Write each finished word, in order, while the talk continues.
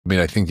mean,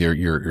 I think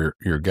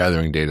you're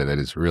gathering data that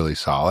is really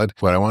solid.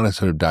 What I want to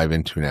sort of dive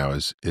into now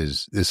is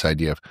this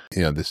idea of,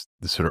 this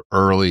sort of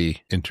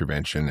early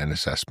intervention and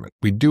assessment.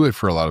 We do it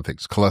for a lot of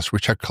things. We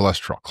check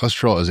cholesterol.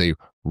 Cholesterol is a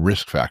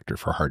risk factor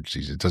for heart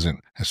disease. It doesn't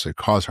necessarily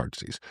cause heart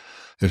disease.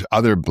 There's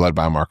other blood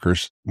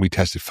biomarkers we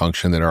tested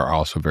function that are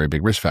also very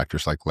big risk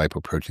factors, like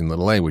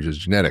lipoprotein(a), which is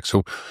genetic.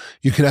 So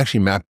you can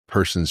actually map a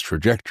person's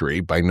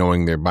trajectory by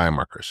knowing their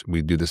biomarkers.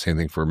 We do the same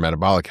thing for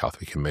metabolic health.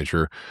 We can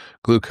measure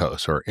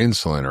glucose or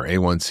insulin or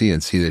A1C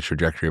and see the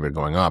trajectory of it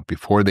going up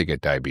before they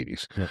get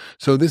diabetes. Yeah.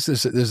 So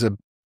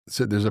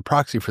there's a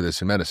proxy for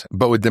this in medicine.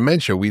 But with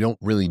dementia, we don't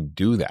really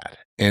do that.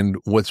 And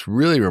what's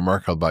really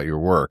remarkable about your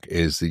work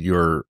is that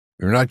you're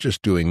not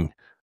just doing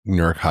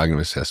neurocognitive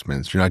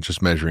assessments. You're not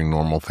just measuring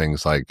normal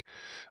things like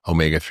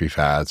omega-3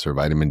 fats or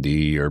vitamin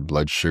D or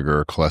blood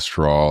sugar or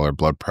cholesterol or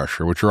blood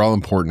pressure, which are all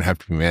important and have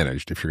to be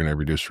managed if you're going to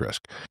reduce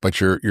risk.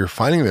 But you're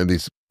finding that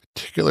these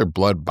particular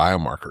blood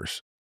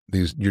biomarkers,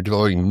 you're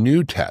developing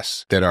new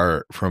tests that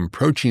are from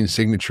protein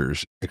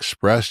signatures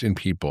expressed in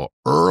people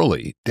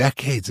early,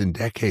 decades and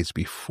decades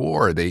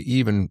before they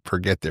even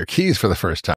forget their keys for the first time.